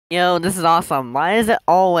Yo, this is awesome. Why is it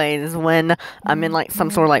always when I'm in like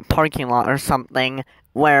some sort of like parking lot or something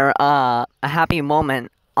where a happy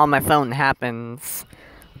moment on my phone happens?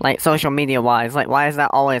 Like social media wise. Like why does that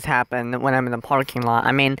always happen when I'm in the parking lot?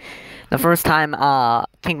 I mean, the first time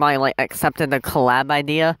King Bonnie like accepted the collab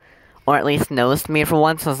idea or at least noticed me for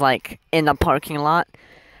once was like in the parking lot.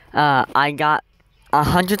 I got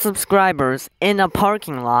 100 subscribers in a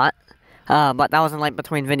parking lot. But that wasn't like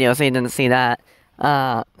between videos, so you didn't see that.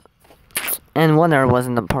 And Wonder was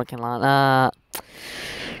in the parking lot.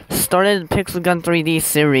 Started Pixel Gun 3D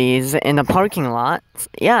series in the parking lot.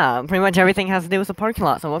 Yeah, pretty much everything has to do with the parking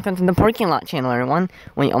lot. So welcome to the parking lot channel, everyone.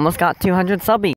 We almost got 200 subbies.